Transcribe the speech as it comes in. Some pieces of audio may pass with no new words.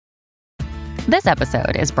This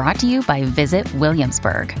episode is brought to you by Visit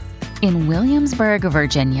Williamsburg. In Williamsburg,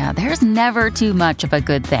 Virginia, there's never too much of a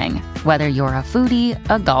good thing. Whether you're a foodie,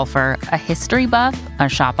 a golfer, a history buff, a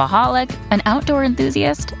shopaholic, an outdoor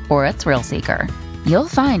enthusiast, or a thrill seeker, you'll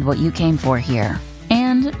find what you came for here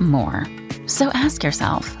and more. So ask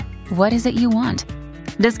yourself, what is it you want?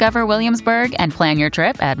 Discover Williamsburg and plan your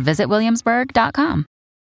trip at visitwilliamsburg.com.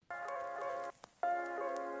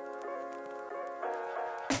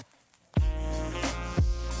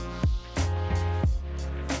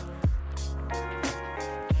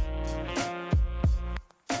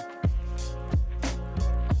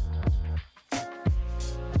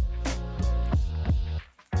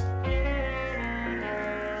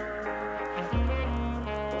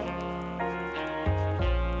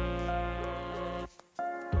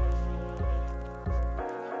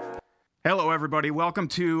 Hello, everybody. Welcome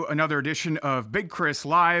to another edition of Big Chris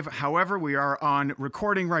Live. However, we are on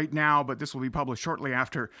recording right now, but this will be published shortly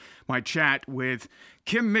after my chat with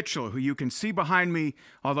Kim Mitchell, who you can see behind me,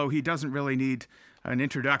 although he doesn't really need an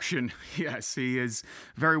introduction. Yes, he is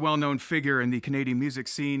a very well-known figure in the Canadian music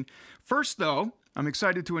scene. First, though, I'm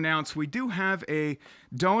excited to announce we do have a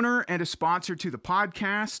donor and a sponsor to the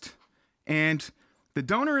podcast, and the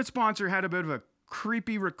donor and sponsor had a bit of a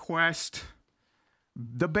creepy request.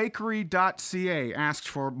 Thebakery.ca asked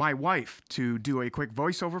for my wife to do a quick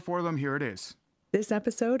voiceover for them. Here it is. This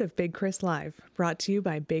episode of Big Chris Live, brought to you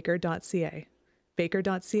by Baker.ca.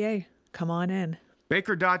 Baker.ca, come on in.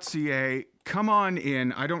 Baker.ca, come on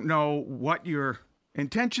in. I don't know what your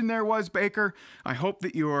intention there was, Baker. I hope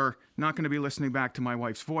that you're not going to be listening back to my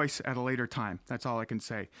wife's voice at a later time. That's all I can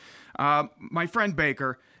say. My friend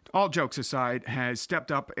Baker, all jokes aside, has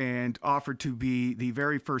stepped up and offered to be the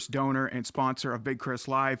very first donor and sponsor of Big Chris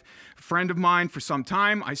Live. A friend of mine for some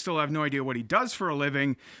time. I still have no idea what he does for a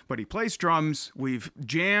living, but he plays drums. We've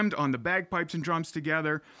jammed on the bagpipes and drums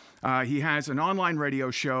together. He has an online radio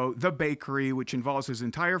show, The Bakery, which involves his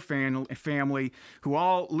entire family, who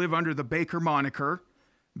all live under the Baker moniker.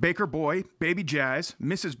 Baker Boy, Baby Jazz,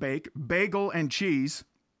 Mrs. Bake, Bagel and Cheese.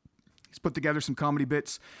 He's put together some comedy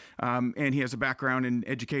bits, and he has a background in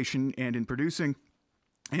education and in producing.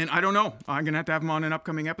 And I don't know, I'm going to have him on an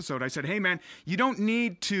upcoming episode. I said, hey, man, you don't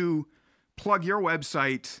need to plug your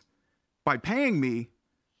website by paying me.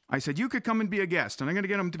 I said, you could come and be a guest, and I'm going to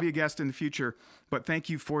get him to be a guest in the future. But thank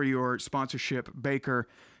you for your sponsorship, Baker.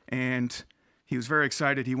 And he was very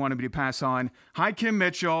excited. He wanted me to pass on, hi, Kim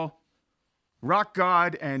Mitchell, Rock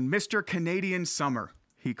God, and Mr. Canadian Summer,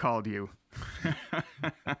 he called you.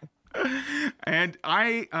 And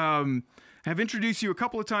I have introduced you a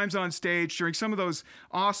couple of times on stage during some of those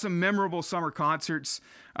awesome, memorable summer concerts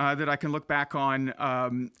that I can look back on.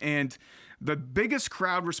 And the biggest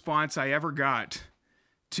crowd response I ever got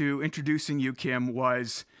to introducing you, Kim,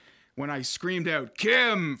 was when I screamed out,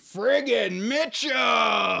 Kim friggin' Mitchell!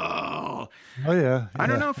 Oh, yeah. I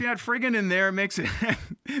don't know if you had friggin' in there. It makes it,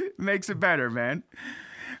 makes it better, man.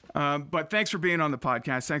 But thanks for being on the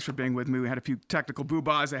podcast. Thanks for being with me. We had a few technical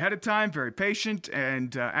boo-bahs ahead of time. Very patient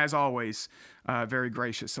and, as always, very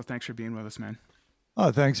gracious. So thanks for being with us, man.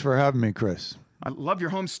 Oh, thanks for having me, Chris. I love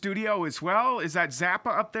your home studio as well. Is that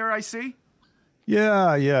Zappa up there I see?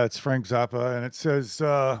 Yeah, it's Frank Zappa, and it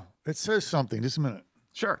says something. Just a minute.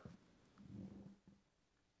 Sure.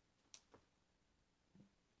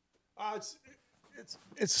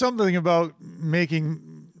 It's something about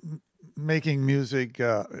making music.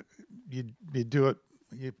 You do it.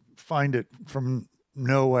 You find it from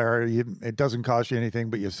nowhere. It doesn't cost you anything,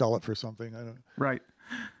 but you sell it for something. I don't. Right.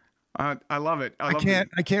 I love it. I can't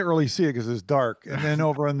really see it because it's dark. And then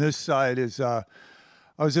over on this side is I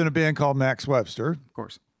was in a band called Max Webster. Of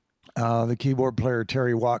course. The keyboard player,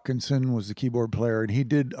 Terry Watkinson, was the keyboard player, and he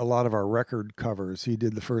did a lot of our record covers. He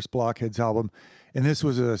did the first Blockheads album, and this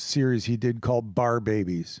was a series he did called Bar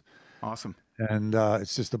Babies. Awesome. And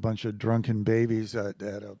it's just a bunch of drunken babies at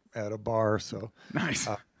a bar. So nice.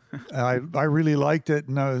 I really liked it,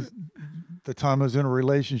 and the time I was in a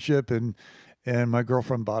relationship, and my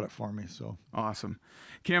girlfriend bought it for me. So awesome.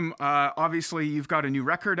 Kim, obviously you've got a new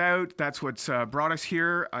record out. That's what's brought us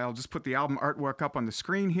here. I'll just put the album artwork up on the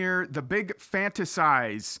screen here. The Big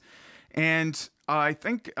Fantasize. And I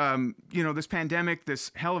think, this pandemic,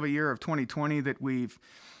 this hell of a year of 2020 that we've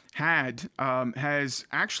had has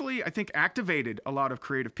actually, I think, activated a lot of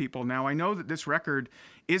creative people. Now, I know that this record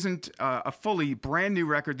isn't a fully brand new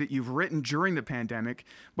record that you've written during the pandemic,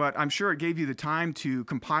 but I'm sure it gave you the time to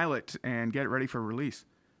compile it and get it ready for release.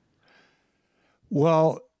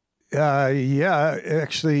 Well,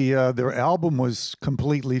 actually, the album was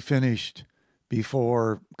completely finished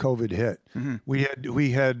before COVID hit. Mm-hmm.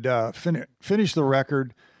 We had finished the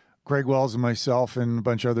record. Greg Wells and myself and a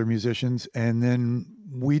bunch of other musicians. And then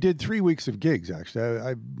we did 3 weeks of gigs, actually.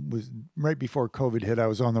 I was, right before COVID hit, I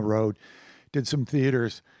was on the road, did some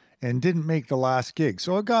theaters, and didn't make the last gig.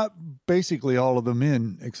 So I got basically all of them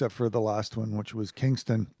in, except for the last one, which was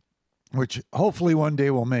Kingston, which hopefully one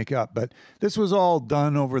day we'll make up. But this was all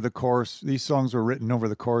done over the course. These songs were written over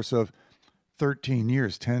the course of 13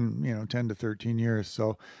 years, 10 to 13 years.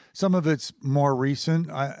 So some of it's more recent,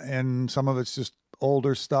 and some of it's just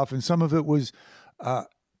older stuff, and some of it was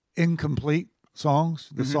incomplete songs.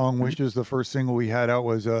 The song Wishes, the first single we had out,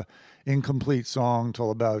 was a incomplete song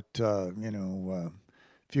till about a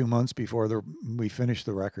few months before we finished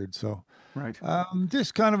the record. So Right.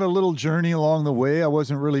 Just kind of a little journey along the way. I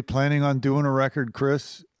wasn't really planning on doing a record,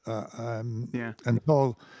 Chris,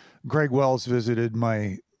 until Greg Wells visited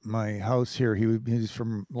my house here. He's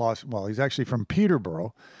from he's actually from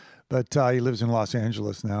Peterborough, but he lives in Los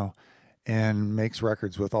Angeles now and makes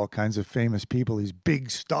records with all kinds of famous people. He's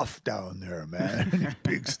big stuff down there, man. He's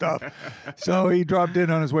big stuff. So he dropped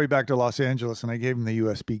in on his way back to Los Angeles, and I gave him the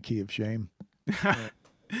USB key of shame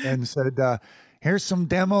and said, here's some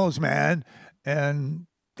demos, man. And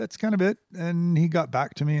that's kind of it. And he got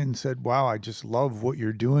back to me and said, wow, I just love what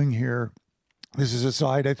you're doing here. This is a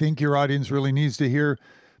side I think your audience really needs to hear.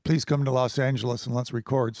 Please come to Los Angeles and let's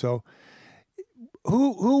record. So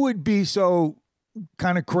who would be so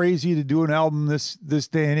kind of crazy to do an album this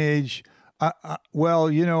day and age? Well,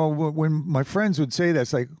 when my friends would say that,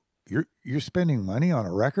 it's like, you're spending money on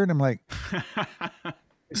a record? I'm like,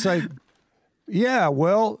 it's like, yeah,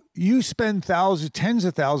 well, you spend tens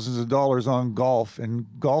of thousands of dollars on golf and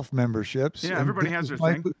golf memberships. Yeah, everybody has their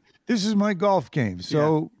thing. This is my golf game.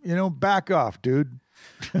 So, back off, dude.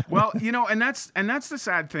 Well, and that's the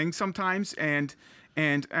sad thing sometimes. And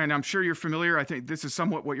I'm sure you're familiar. I think this is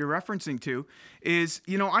somewhat what you're referencing to is,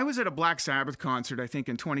 I was at a Black Sabbath concert, I think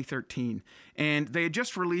in 2013, and they had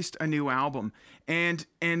just released a new album, and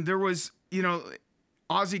there was,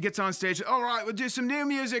 Ozzy gets on stage, all right, we'll do some new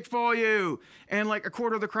music for you. And like a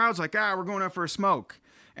quarter of the crowd's like, we're going out for a smoke.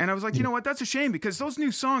 And I was like, you know what? That's a shame because those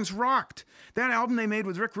new songs rocked. That album they made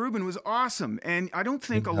with Rick Rubin was awesome. And I don't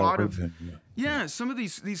think a lot of, some of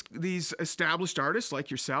these established artists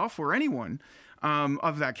like yourself or anyone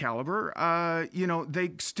of that caliber,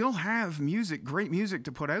 they still have great music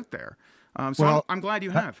to put out there. I'm glad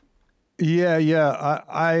you have. Yeah.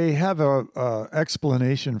 I have a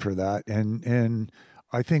explanation for that. And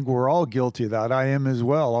I think we're all guilty of that. I am as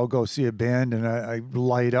well. I'll go see a band and I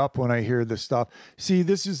light up when I hear this stuff. See,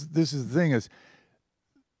 this is the thing is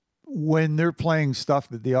when they're playing stuff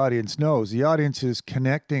that the audience knows, the audience is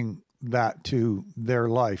connecting that to their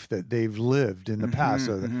life that they've lived in the past.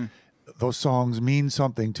 So those songs mean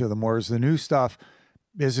something to them, whereas the new stuff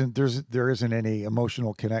there isn't any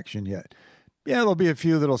emotional connection yet. Yeah, there'll be a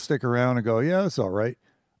few that'll stick around and go, yeah, that's all right.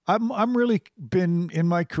 I'm really in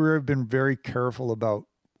my career, I've been very careful about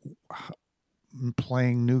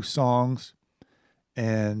playing new songs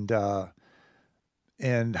and how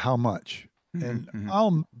much. And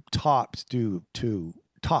I'll tops do two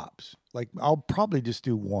tops. Like I'll probably just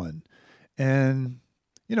do one. And,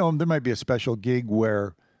 there might be a special gig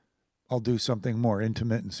where I'll do something more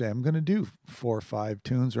intimate and say, I'm going to do 4 or 5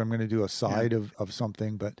 tunes, or I'm going to do a side of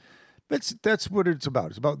something, but that's what it's about.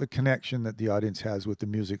 It's about the connection that the audience has with the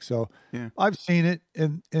music. So I've seen it,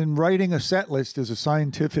 and writing a set list is a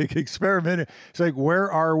scientific experiment. It's like,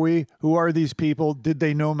 where are we? Who are these people? Did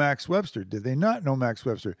they know Max Webster? Did they not know Max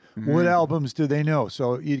Webster? What albums do they know?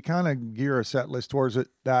 So you kind of gear a set list towards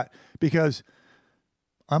that because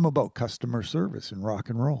I'm about customer service and rock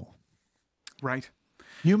and roll. Right.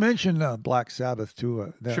 You mentioned Black Sabbath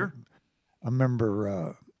too. Sure. I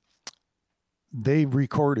remember they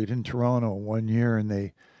recorded in Toronto one year,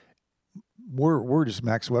 and we're just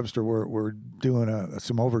Max Webster. We're doing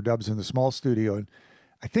some overdubs in the small studio, and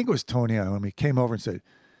I think it was Tony Iommi came over and said,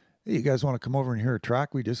 "Hey, you guys want to come over and hear a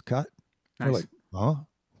track we just cut?" Nice. We're like, "Huh?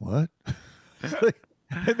 What?"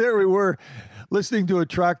 And there we were, listening to a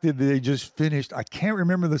track that they just finished. I can't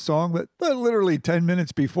remember the song, but literally 10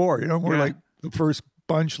 minutes before. We're like the first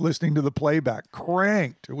bunch listening to the playback,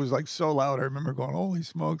 cranked. It was like so loud. I remember going, holy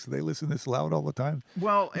smokes, they listen this loud all the time.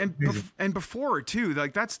 Well, and before too,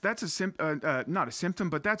 like that's not a symptom,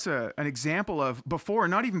 but that's an example of before,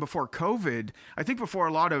 not even before COVID. I think before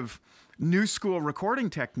a lot of new school recording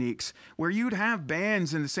techniques where you'd have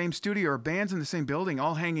bands in the same studio or bands in the same building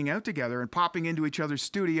all hanging out together and popping into each other's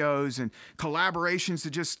studios, and collaborations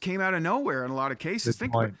that just came out of nowhere in a lot of cases.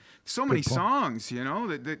 Think about so many songs,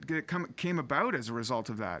 that came about as a result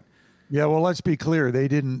of that. Yeah, well, let's be clear. They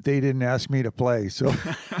didn't ask me to play. So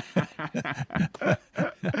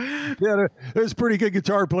Yeah, there's a pretty good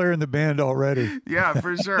guitar player in the band already. Yeah,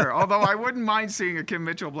 for sure. Although I wouldn't mind seeing a Kim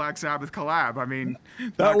Mitchell Black Sabbath collab. I mean,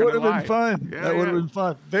 That not would gonna have been lie. fun. Yeah, That would have yeah. been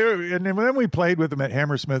fun. And then we played with them at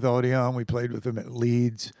Hammersmith Odeon. We played with them at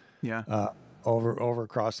Leeds, Yeah. over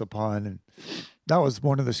across the pond, and that was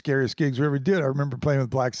one of the scariest gigs we ever did. I remember playing with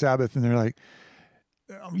Black Sabbath, and they're like,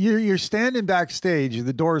 you're standing backstage.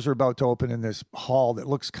 The doors are about to open in this hall that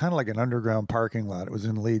looks kind of like an underground parking lot. It was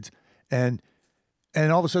in Leeds, and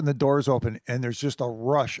all of a sudden the doors open, and there's just a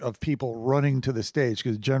rush of people running to the stage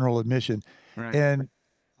because general admission. Right. And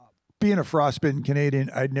being a frostbitten Canadian,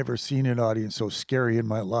 I'd never seen an audience so scary in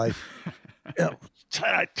my life. You know,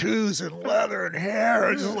 tattoos and leather and hair,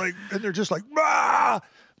 and they're just like, ah!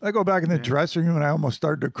 I go back in the dressing room and I almost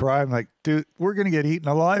started to cry. I'm like, dude, we're gonna get eaten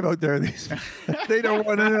alive out there. They don't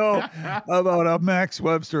want to know about Max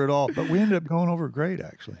Webster at all. But we ended up going over great,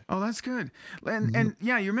 actually. Oh, that's good. And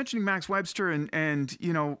yeah, you're mentioning Max Webster, and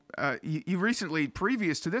you know, you recently,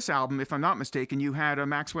 previous to this album, if I'm not mistaken, you had a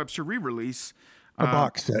Max Webster re-release. A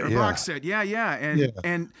box set, A yeah. box set, yeah.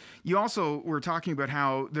 And you also were talking about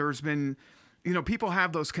how there's been, you know, people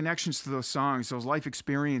have those connections to those songs, those life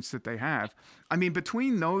experience that they have. I mean,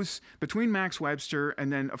 between Max Webster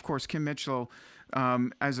and then, of course, Kim Mitchell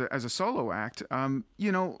as a solo act,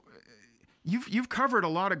 you know, you've covered a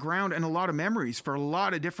lot of ground and a lot of memories for a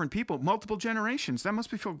lot of different people, multiple generations. That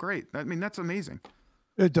must feel great. I mean, that's amazing.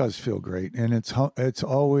 It does feel great, and it's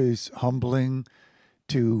always humbling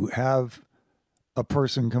to have a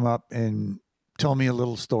person come up and tell me a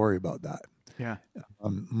little story about that. Yeah.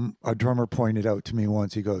 A drummer pointed out to me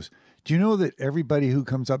once, he goes, do you know that everybody who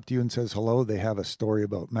comes up to you and says hello, they have a story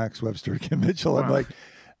about Max Webster, Kim Mitchell? Wow. I'm like,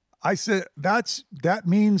 I said, that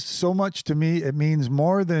means so much to me. It means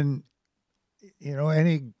more than, you know,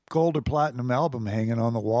 any gold or platinum album hanging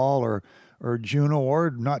on the wall or Juno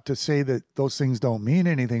Award. Not to say that those things don't mean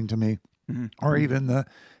anything to me, or even the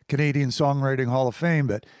Canadian Songwriting Hall of Fame,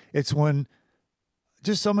 but it's when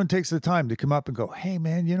just someone takes the time to come up and go, hey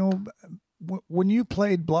man, you know, when you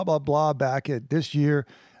played blah, blah, blah back at this year,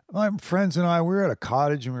 my friends and I, we were at a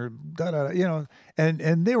cottage and we were, you know,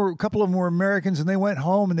 and they were, a couple of them were Americans, and they went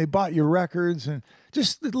home and they bought your records, and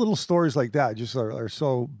just the little stories like that just are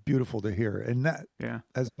so beautiful to hear. And that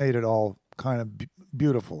has made it all kind of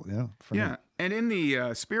beautiful, you know, for me. And in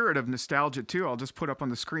the spirit of nostalgia too, I'll just put up on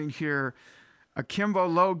the screen here a Kimbo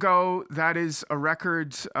logo. That is a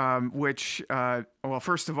record, which, well,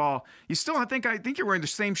 first of all, you still, I think you're wearing the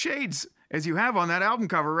same shades as you have on that album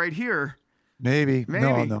cover right here. Maybe.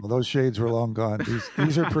 No, those shades were long gone.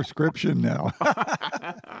 These are prescription now.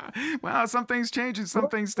 Well, some things change and some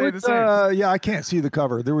things stay the same. Yeah, I can't see the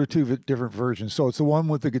cover. There were two different versions. So it's the one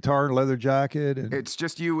with the guitar and leather jacket. And it's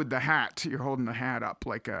just you with the hat. You're holding the hat up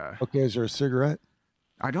like a... Okay, is there a cigarette?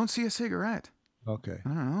 I don't see a cigarette. Okay. I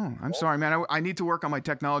don't know. I'm sorry, man. I need to work on my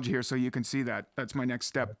technology here so you can see that. That's my next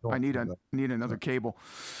step. I need another cable.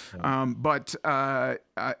 But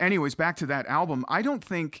anyways, back to that album. I don't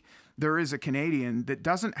think there is a Canadian that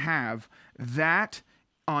doesn't have that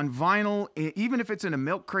on vinyl, even if it's in a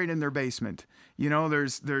milk crate in their basement. You know,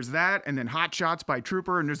 there's that, and then Hot Shots by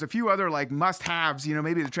Trooper, and there's a few other like must-haves. You know,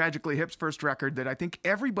 maybe the Tragically Hip's first record that I think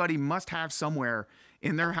everybody must have somewhere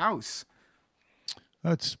in their house.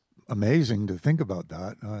 That's amazing to think about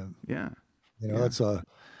that. You know, that's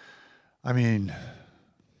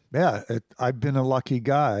I've been a lucky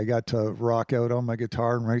guy. I got to rock out on my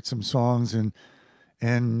guitar and write some songs,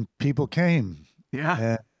 and people came.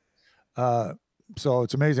 Yeah. And, so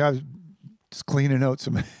it's amazing. I was just cleaning out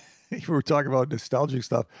some, you were talking about nostalgic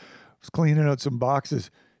stuff. I was cleaning out some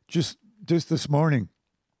boxes just this morning,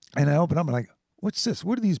 and I opened up and I'm like, what's this?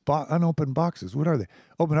 What are these unopened boxes? What are they?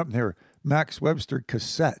 Open up and they were Max Webster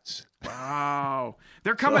cassettes. Wow.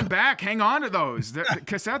 They're coming back. Hang on to those. The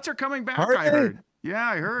cassettes are coming back, Are I they? heard. Yeah,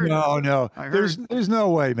 I heard. No. I heard. There's no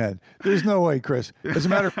way, man. There's no way, Chris. As a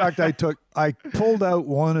matter of fact, I pulled out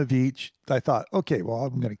one of each. I thought, okay, well,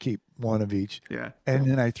 I'm going to keep one of each. Yeah. And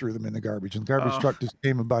then I threw them in the garbage. And the garbage truck just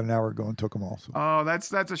came about an hour ago and took them all. So. Oh,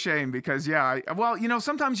 that's a shame because, well, you know,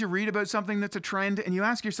 sometimes you read about something that's a trend and you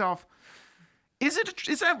ask yourself, is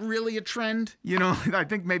that really a trend? You know, I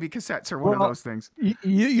think maybe cassettes are one of those things.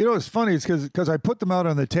 You know, it's funny. It's because I put them out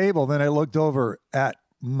on the table. Then I looked over at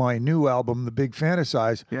my new album, The Big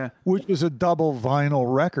Fantasize, which was a double vinyl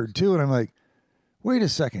record too. And I'm like, wait a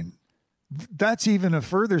second. That's even a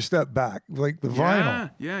further step back, like the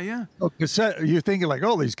vinyl. Yeah. Oh, cassette. You're thinking like,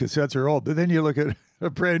 oh, these cassettes are old. But then you look at a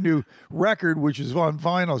brand new record, which is on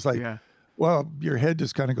vinyl. It's like, well, your head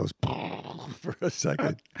just kind of goes, for a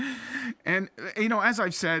second. And, as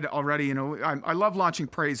I've said already, I love launching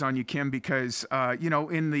praise on you, Kim, because,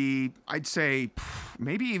 I'd say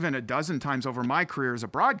maybe even a dozen times over my career as a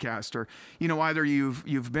broadcaster, either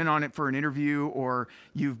you've been on it for an interview or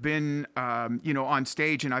you've been, on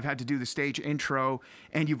stage and I've had to do the stage intro,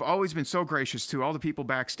 and you've always been so gracious to all the people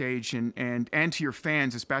backstage and to your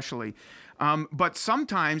fans especially. But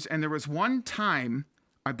sometimes, and there was one time,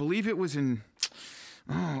 I believe it was in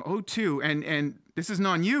 2002, and this isn't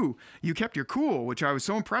on you. You kept your cool, which I was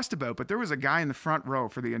so impressed about. But there was a guy in the front row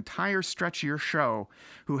for the entire stretch of your show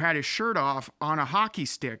who had his shirt off on a hockey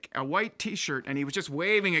stick, a white T-shirt, and he was just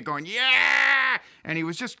waving it, going, yeah! And he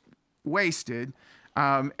was just wasted.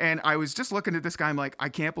 And I was just looking at this guy. I'm like, I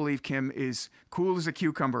can't believe Kim is cool as a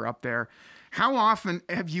cucumber up there. How often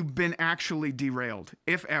have you been actually derailed,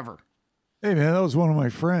 if ever? Hey, man, that was one of my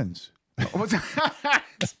friends.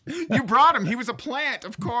 You brought him. He was a plant,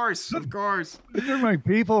 of course. They're my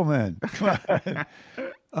people, man.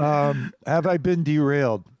 Have I been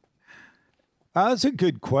derailed? That's a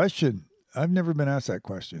good question. I've never been asked that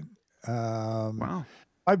question. Wow.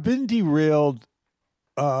 I've been derailed,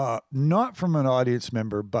 not from an audience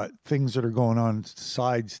member, but things that are going on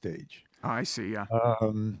side stage. Oh, I see, yeah.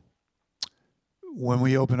 When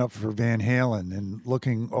we opened up for Van Halen and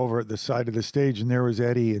looking over at the side of the stage, and there was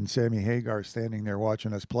Eddie and Sammy Hagar standing there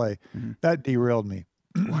watching us play, that derailed me.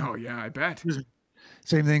 Wow, yeah, I bet.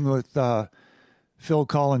 Same thing with Phil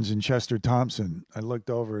Collins and Chester Thompson. I looked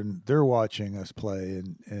over and they're watching us play,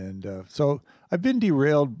 and so I've been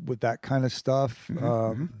derailed with that kind of stuff.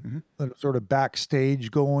 Sort of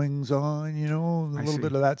backstage goings on, a little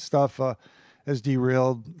bit of that stuff has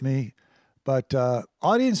derailed me. But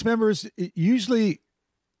audience members usually,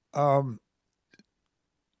 I've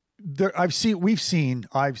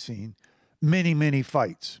seen many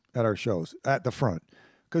fights at our shows at the front,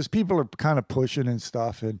 because people are kind of pushing and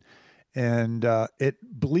stuff, and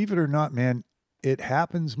it, believe it or not, man, it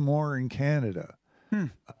happens more in Canada.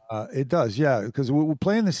 It does, yeah, because we're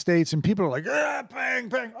playing the States and people are like, bang,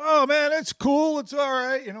 bang, oh man, it's cool, it's all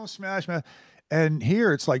right, smash, man. And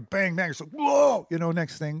here it's like bang, bang, it's like, whoa,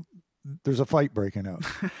 next thing, there's a fight breaking out.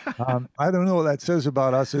 I don't know what that says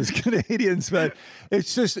about us as Canadians, but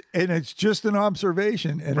it's just an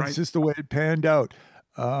observation, and right. It's just the way it panned out.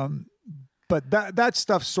 But that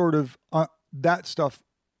stuff that stuff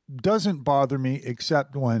doesn't bother me,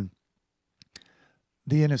 except when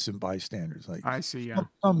the innocent bystanders, like I see, yeah,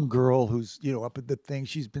 some girl who's up at the thing,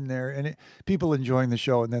 she's been there, and people enjoying the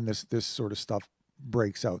show, and then this sort of stuff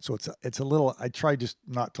breaks out. So it's a little, I try just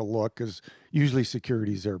not to look, because usually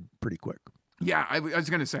securities are pretty quick. Yeah, I was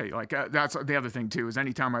going to say, like, that's the other thing too, is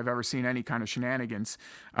anytime I've ever seen any kind of shenanigans,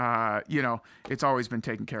 it's always been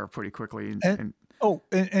taken care of pretty quickly. And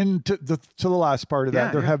to the last part of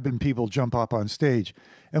that, there have been people jump up on stage,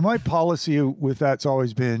 and my policy with that's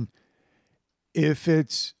always been, if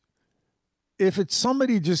it's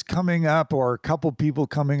somebody just coming up, or a couple people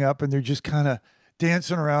coming up and they're just kind of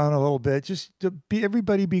dancing around a little bit, just to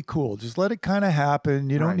everybody be cool. Just let it kind of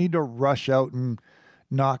happen. You don't need to rush out and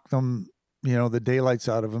knock them, the daylights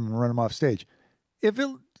out of them and run them off stage.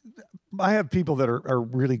 I have people that are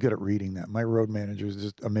really good at reading that. My road manager is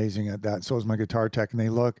just amazing at that. So is my guitar tech, and they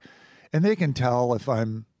look, and they can tell if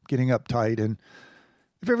I'm getting uptight, and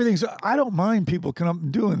if everything's, I don't mind people coming up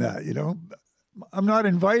and doing that, I'm not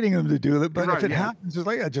inviting them to do it, but if it happens, it's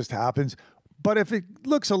like, it just happens. But if it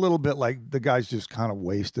looks a little bit like the guy's just kind of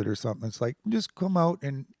wasted or something, it's like, just come out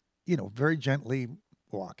and, very gently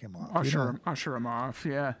walk him off. Usher him off.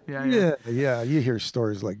 Yeah. You hear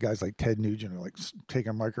stories like guys like Ted Nugent are like take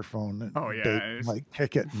a microphone and like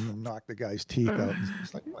kick it and knock the guy's teeth out.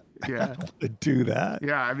 It's like, what? I don't want to do that.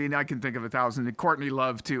 Yeah, I mean, I can think of 1,000. And Courtney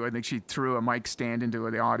Love too. I think she threw a mic stand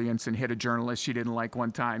into the audience and hit a journalist she didn't like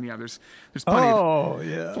one time. Yeah, there's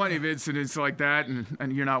plenty of incidents like that,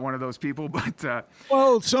 and you're not one of those people. But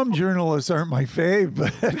well, some journalists aren't my fave,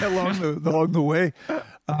 but along the way.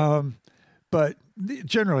 But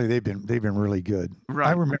generally, they've been really good. Right.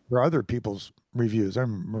 I remember other people's reviews. I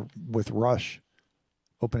remember with Rush,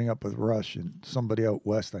 opening up with Rush, and somebody out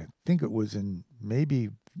west. I think it was in maybe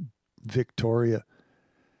Victoria,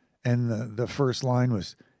 and the first line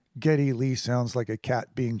was, "Geddy Lee sounds like a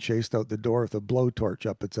cat being chased out the door with a blowtorch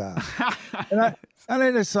up its ass." and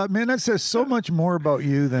I just thought, man, that says so much more about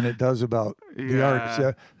you than it does about the artist.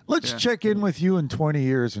 Yeah. Let's check in with you in 20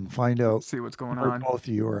 years and find out, see what's going where on. both of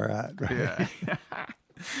you are at. Right? Yeah.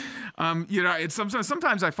 It's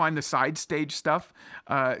sometimes I find the side stage stuff.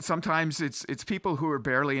 Sometimes it's people who are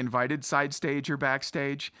barely invited side stage or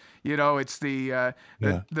backstage. It's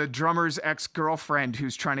the drummer's ex-girlfriend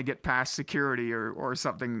who's trying to get past security or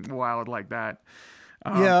something wild like that.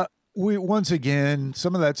 Once again,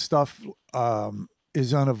 some of that stuff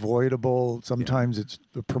is unavoidable. Sometimes it's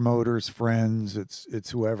the promoter's friends, it's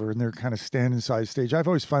whoever, and they're kind of standing side stage. I've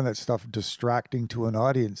always found that stuff distracting to an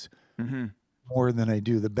audience more than I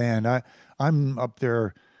do the band. I'm up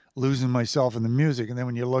there losing myself in the music, and then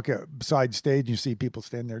when you look at side stage, you see people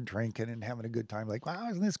standing there drinking and having a good time, like, wow,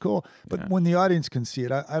 isn't this cool? But when the audience can see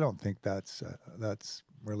it, I don't think that's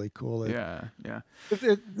really cool. Yeah.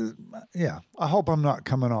 I hope I'm not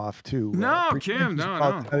coming off too. No, Kim,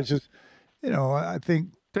 no. It's just, I think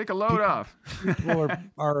take a load off. People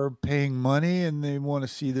are paying money and they want to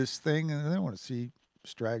see this thing, and they want to see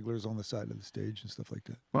stragglers on the side of the stage and stuff like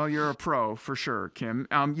that. Well, you're a pro for sure, Kim.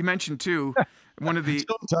 You mentioned too one of the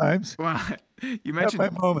sometimes. Well, you mentioned my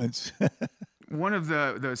moments. One of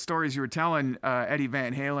the stories you were telling, Eddie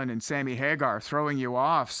Van Halen and Sammy Hagar throwing you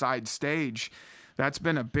off side stage. That's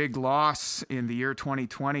been a big loss in the year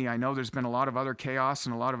 2020. I know there's been a lot of other chaos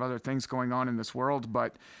and a lot of other things going on in this world,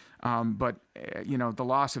 but the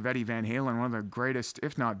loss of Eddie Van Halen, one of the greatest,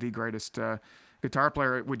 if not the greatest, guitar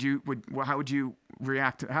player. How did you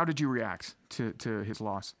react to his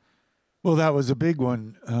loss? Well, that was a big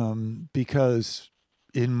one because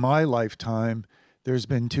in my lifetime, there's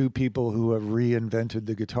been two people who have reinvented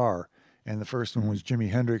the guitar, and the first one was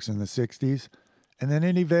Jimi Hendrix in the 60s, and then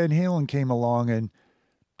Eddie Van Halen came along and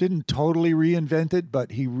didn't totally reinvent it,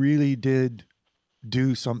 but he really did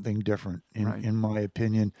do something different, in my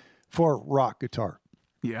opinion, for rock guitar.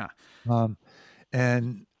 Yeah.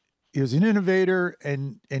 And he was an innovator,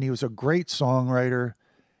 and he was a great songwriter.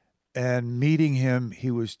 And meeting him,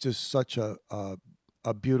 he was just such a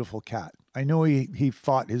beautiful cat. I know he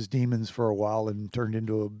fought his demons for a while and turned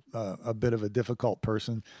into a bit of a difficult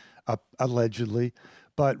person, allegedly.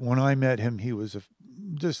 But when I met him, he was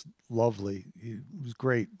just lovely. He was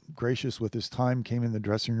great, gracious with his time, came in the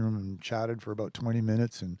dressing room and chatted for about 20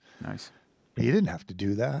 minutes. And nice. He didn't have to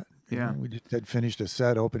do that. Yeah. We just had finished a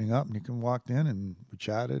set opening up, and he walked in and we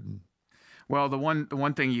chatted. And well, the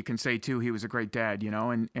one thing you can say too, he was a great dad,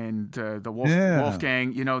 and the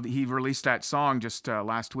Wolfgang, he released that song just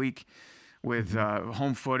last week with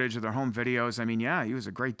home footage of their home videos. I mean, yeah, he was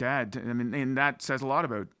a great dad. I mean, and that says a lot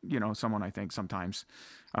about, someone. I think sometimes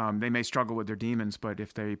they may struggle with their demons, but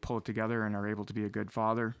if they pull it together and are able to be a good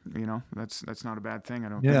father, that's not a bad thing. I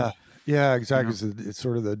don't think. Yeah, exactly. It's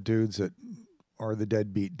sort of the dudes that are the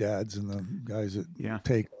deadbeat dads and the guys that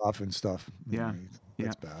take off and stuff.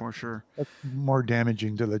 That's bad. For sure. That's more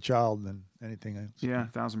damaging to the child than anything else. Yeah,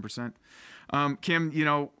 1,000%. Kim,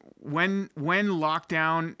 when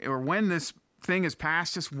lockdown or when this thing is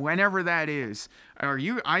past us, whenever that is,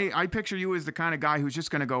 I picture you as the kind of guy who's just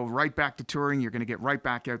going to go right back to touring. You're going to get right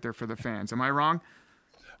back out there for the fans. Am I wrong?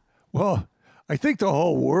 Well, I think the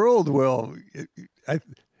whole world will. I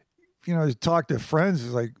talk to friends,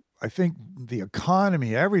 it's like, I think the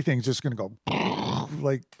economy, everything's just going to go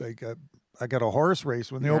like I got a horse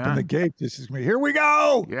race when they open the gate. This is me. Here we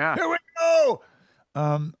go. Yeah. Here we go.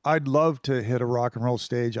 I'd love to hit a rock and roll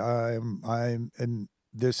stage. And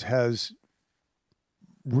this has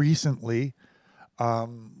recently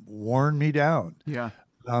worn me down. Yeah.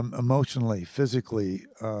 Emotionally, physically.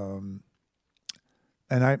 And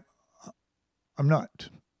I'm not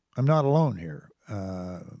alone here.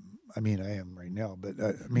 I mean, I am right now, but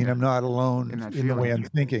I'm not alone in the way I'm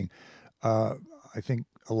thinking. I think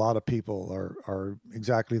a lot of people are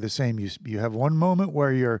exactly the same. You have one moment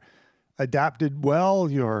where you're adapted well.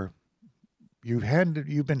 You've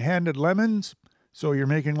been handed lemons, so you're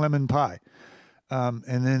making lemon pie.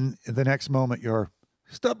 And then the next moment you're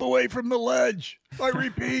step away from the ledge. I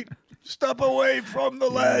repeat, step away from the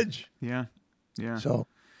ledge. Yeah. So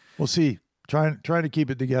we'll see. Trying to keep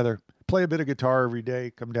it together. Play a bit of guitar every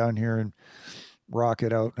day. Come down here and rock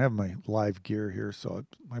it out. I have my live gear here, so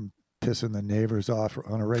I'm pissing the neighbors off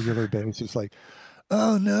on a regular basis. Like,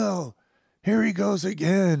 oh no, here he goes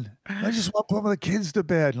again. I just want to put my kids to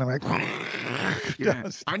bed, and I'm like,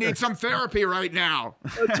 I need some therapy right now.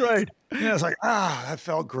 That's right. Yeah, it's like, that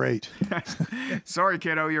felt great. Sorry,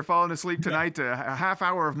 kiddo, you're falling asleep tonight to a half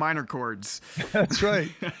hour of minor chords. That's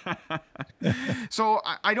right. So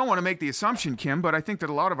I don't want to make the assumption, Kim, but I think that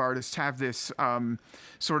a lot of artists have this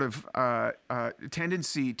sort of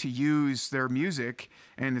tendency to use their music,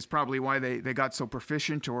 and it's probably why they got so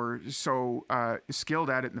proficient or so skilled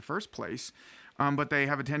at it in the first place. But they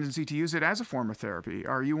have a tendency to use it as a form of therapy.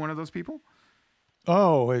 Are you one of those people?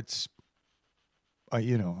 Oh,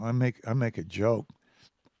 I make a joke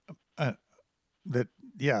that,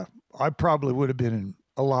 yeah, I probably would have been in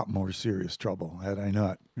a lot more serious trouble had I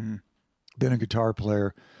not been a guitar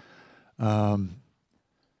player, and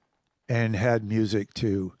had music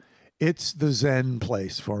too. It's the Zen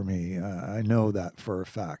place for me. I know that for a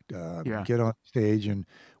fact. Yeah. Get on stage, and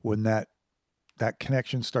when that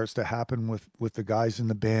connection starts to happen with the guys in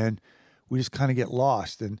the band, we just kind of get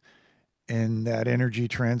lost, and that energy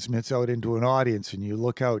transmits out into an audience, and you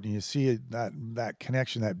look out and you see that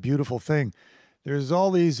connection, that beautiful thing. There's all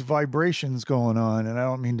these vibrations going on, and I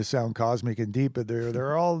don't mean to sound cosmic and deep, but they're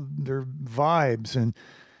vibes, and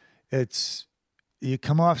you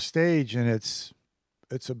come off stage and it's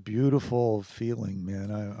a beautiful feeling, man.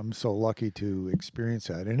 I'm so lucky to experience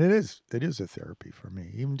that, and it is a therapy for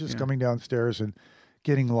me. Even just coming downstairs and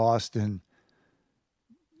getting lost and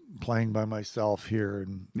playing by myself here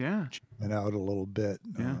and chilling out a little bit.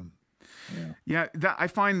 I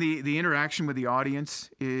find the interaction with the audience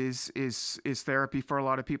is therapy for a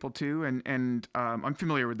lot of people too, and I'm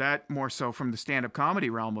familiar with that more so from the stand-up comedy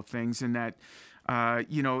realm of things, in that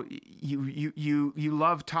you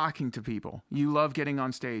love talking to people, you love getting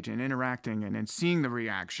on stage and interacting and seeing the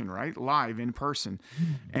reaction, right, live in person,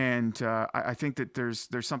 and I think that there's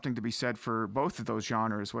something to be said for both of those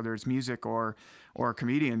genres, whether it's music or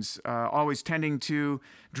comedians, always tending to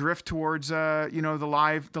drift towards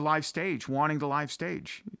the live stage, wanting the live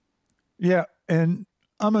stage. Yeah, and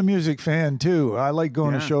I'm a music fan too. I like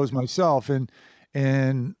going to shows myself,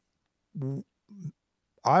 and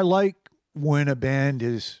I like when a band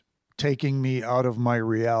is taking me out of my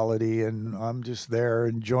reality and I'm just there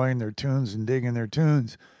enjoying their tunes and digging their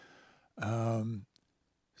tunes.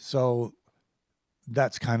 So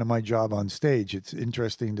that's kind of my job on stage. It's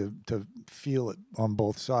interesting to feel it on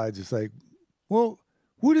both sides. It's like, well,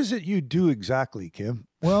 what is it you do exactly, Kim?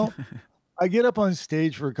 Well, I get up on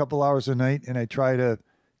stage for a couple hours a night and I try to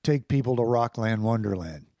take people to Rockland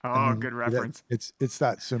Wonderland. Good reference. It's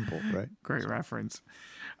that simple, right? Great reference.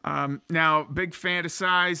 Now, Big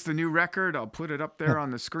Fantasize, the new record. I'll put it up there on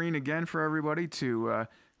the screen again for everybody to...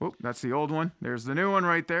 that's the old one. There's the new one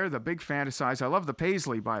right there, the Big Fantasize. I love the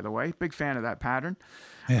paisley, by the way. Big fan of that pattern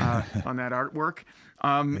on that artwork.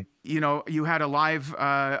 You had a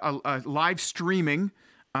live streaming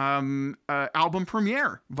album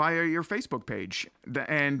premiere via your Facebook page,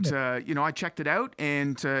 and I checked it out,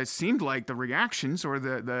 and it seemed like the reactions or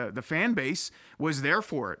the fan base was there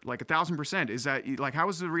for it, like 1,000%. Is that like, how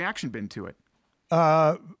has the reaction been to it?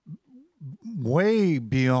 Way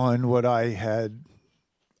beyond what I had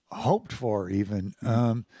hoped for, even.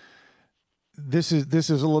 This is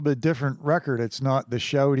a little bit different record. It's not the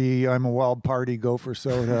shouty "I'm a wild party, go for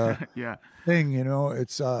soda" thing.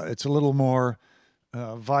 It's a little more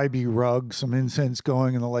vibey rug, some incense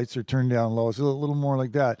going, and the lights are turned down low. It's a little more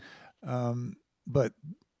like that. But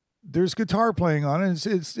there's guitar playing on it.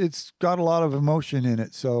 It's got a lot of emotion in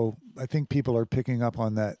it. So I think people are picking up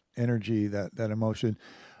on that energy, that emotion.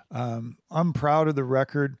 I'm proud of the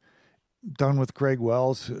record, done with Craig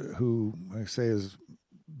Wells, who I say is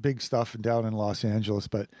big stuff down in Los Angeles.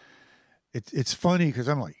 But it's funny because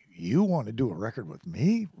I'm like, you want to do a record with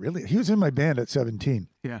me? Really? He was in my band at 17.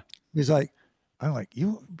 Yeah. He's like, I'm like,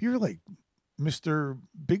 you're like Mr.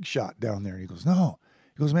 Big Shot down there. And he goes, no.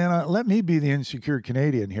 He goes, man, let me be the insecure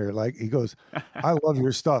Canadian here. Like, he goes, I love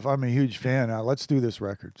your stuff. I'm a huge fan. Let's do this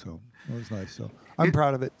record. So it was nice. So I'm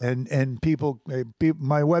proud of it. And people,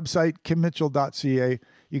 my website, kimmitchell.ca,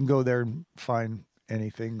 you can go there and find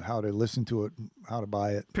anything, how to listen to it, how to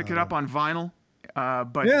buy it. Pick it up on vinyl,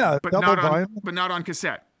 but not on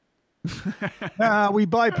cassette. We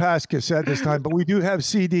bypassed cassette this time, but we do have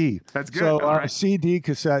CD. That's good. So right. CD,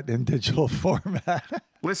 cassette, and digital format.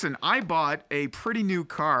 Listen, I bought a pretty new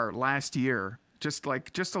car last year, just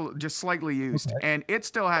slightly used, and it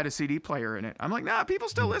still had a CD player in it. I'm like, nah, people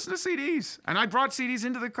still listen to CDs, and I brought CDs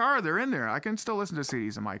into the car. They're in there. I can still listen to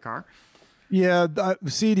CDs in my car. Yeah,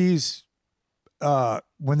 CDs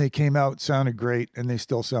when they came out sounded great, and they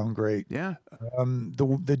still sound great. Yeah.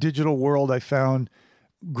 The digital world, I found,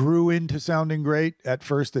 grew into sounding great. At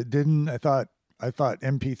first it didn't. I thought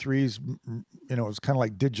MP3s, it was kind of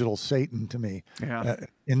like digital Satan to me. Yeah.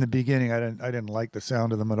 In the beginning, I didn't like the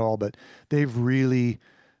sound of them at all, but they've really,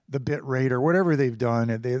 the bit rate or whatever they've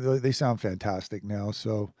done, they sound fantastic now.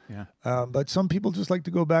 So, yeah. But some people just like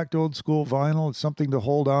to go back to old school vinyl. It's something to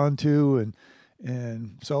hold on to.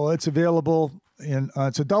 And so it's available in,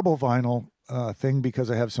 it's a double vinyl thing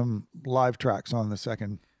because I have some live tracks on the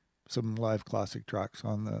second some live classic tracks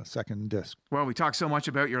on the second disc. Well, we talk so much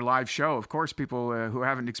about your live show. Of course, people who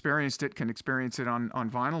haven't experienced it can experience it on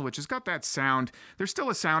vinyl, which has got that sound. There's still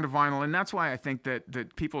a sound of vinyl, and that's why I think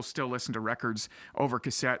that people still listen to records over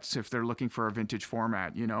cassettes if they're looking for a vintage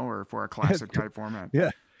format, or for a classic type format. Yeah.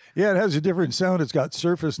 Yeah, it has a different sound. It's got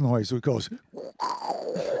surface noise, so it goes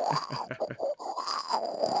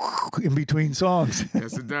in between songs.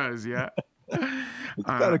 Yes, it does, yeah. It's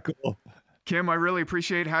kind of cool. Kim, I really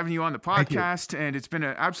appreciate having you on the podcast, and it's been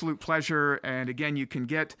an absolute pleasure. And again, you can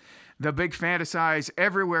get The Big Fantasize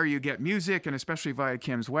everywhere you get music, and especially via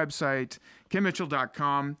Kim's website,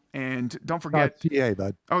 kimmitchell.com. And don't forget... .ca,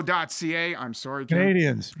 bud. Oh, .ca. I'm sorry, Kim.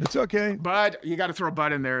 Canadians. It's okay. But you got to throw a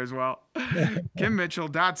bud in there as well.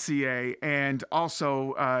 kimmitchell.ca. And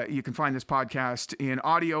also, you can find this podcast in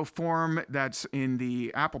audio form. That's in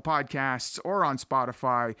the Apple Podcasts or on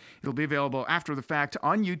Spotify. It'll be available after the fact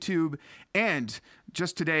on YouTube. And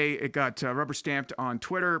just today, it got rubber stamped on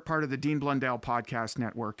Twitter, part of the Dean Blundell Podcast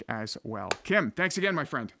Network as well. Kim, thanks again, my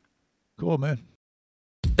friend. Cool, man.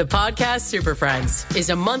 The Podcast Super Friends is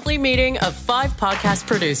a monthly meeting of 5 podcast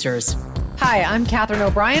producers. Hi, I'm Catherine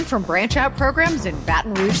O'Brien from Branch Out Programs in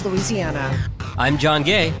Baton Rouge, Louisiana. I'm John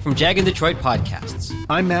Gay from Jag and Detroit Podcasts.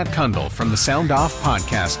 I'm Matt Kundle from the Sound Off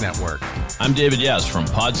Podcast Network. I'm David Yaz from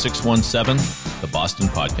Pod 617, the Boston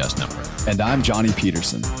Podcast Network. And I'm Johnny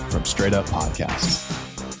Peterson from Straight Up Podcasts.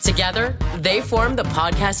 Together, they form the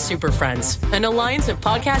Podcast Super Friends, an alliance of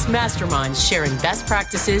podcast masterminds sharing best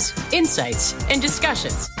practices, insights, and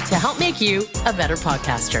discussions to help make you a better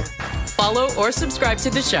podcaster. Follow or subscribe to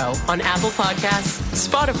the show on Apple Podcasts,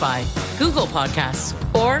 Spotify, Google Podcasts,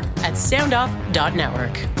 or at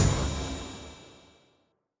soundoff.network.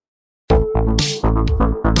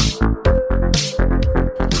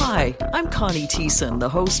 Hi, I'm Connie Thiessen, the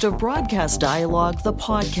host of Broadcast Dialogue, the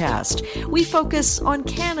podcast. We focus on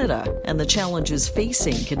Canada and the challenges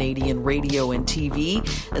facing Canadian radio and TV,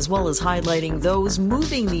 as well as highlighting those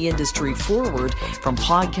moving the industry forward from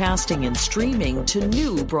podcasting and streaming to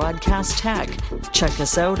new broadcast tech. Check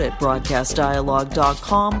us out at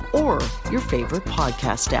broadcastdialogue.com or your favorite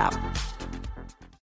podcast app.